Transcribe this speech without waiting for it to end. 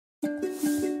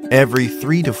Every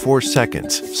 3 to 4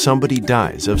 seconds, somebody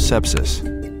dies of sepsis.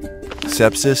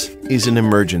 Sepsis is an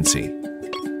emergency.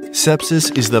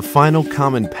 Sepsis is the final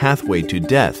common pathway to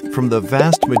death from the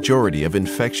vast majority of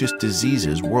infectious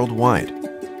diseases worldwide.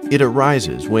 It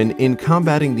arises when, in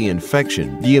combating the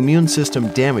infection, the immune system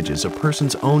damages a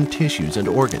person's own tissues and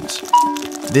organs.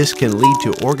 This can lead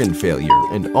to organ failure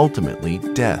and ultimately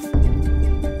death.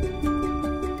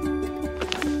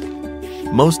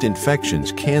 Most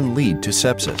infections can lead to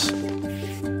sepsis.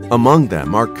 Among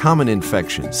them are common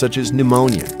infections such as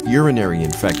pneumonia, urinary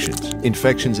infections,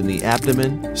 infections in the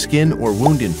abdomen, skin or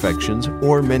wound infections,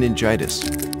 or meningitis.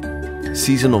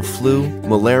 Seasonal flu,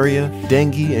 malaria,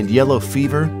 dengue and yellow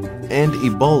fever, and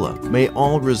Ebola may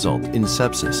all result in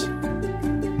sepsis.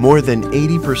 More than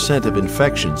 80% of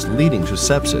infections leading to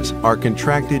sepsis are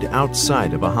contracted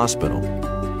outside of a hospital.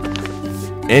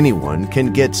 Anyone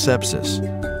can get sepsis.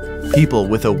 People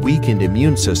with a weakened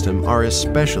immune system are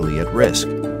especially at risk.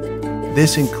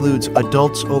 This includes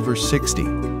adults over 60,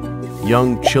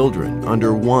 young children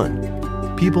under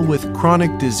 1, people with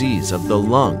chronic disease of the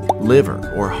lung, liver,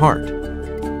 or heart,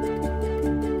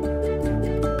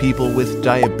 people with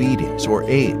diabetes or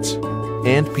AIDS,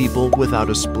 and people without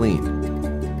a spleen.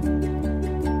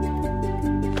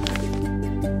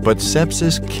 But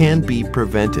sepsis can be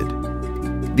prevented.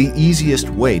 The easiest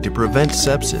way to prevent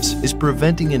sepsis is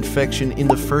preventing infection in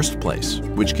the first place,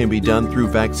 which can be done through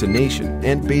vaccination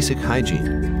and basic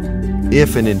hygiene.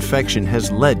 If an infection has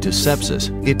led to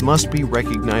sepsis, it must be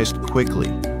recognized quickly,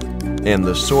 and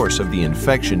the source of the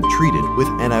infection treated with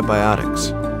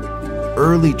antibiotics.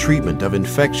 Early treatment of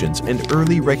infections and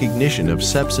early recognition of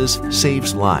sepsis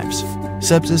saves lives.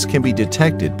 Sepsis can be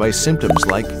detected by symptoms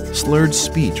like slurred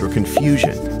speech or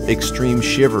confusion, extreme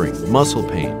shivering, muscle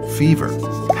pain, fever,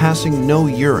 passing no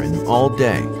urine all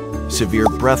day, severe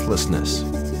breathlessness,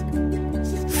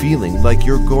 feeling like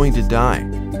you're going to die,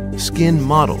 skin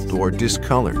mottled or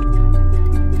discolored.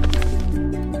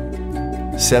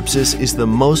 Sepsis is the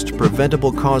most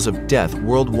preventable cause of death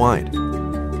worldwide.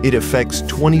 It affects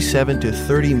 27 to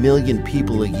 30 million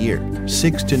people a year.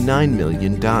 6 to 9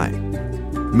 million die.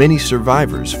 Many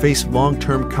survivors face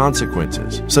long-term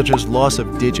consequences, such as loss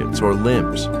of digits or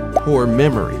limbs, poor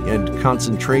memory and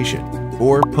concentration,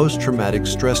 or post-traumatic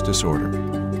stress disorder.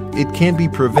 It can be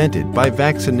prevented by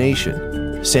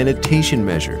vaccination, sanitation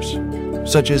measures,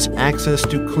 such as access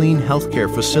to clean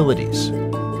healthcare facilities,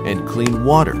 and clean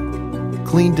water,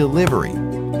 clean delivery,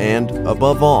 and,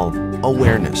 above all,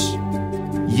 awareness.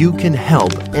 You can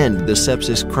help end the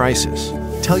sepsis crisis.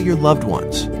 Tell your loved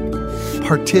ones.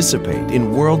 Participate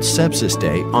in World Sepsis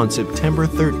Day on September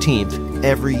 13th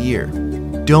every year.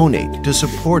 Donate to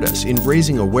support us in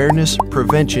raising awareness,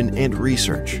 prevention, and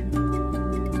research.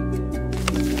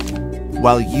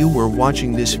 While you were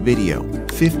watching this video,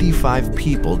 55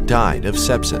 people died of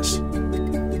sepsis.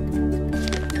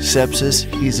 Sepsis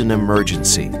is an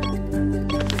emergency.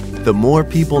 The more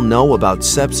people know about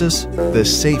sepsis, the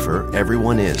safer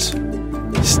everyone is.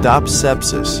 Stop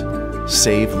sepsis.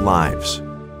 Save lives.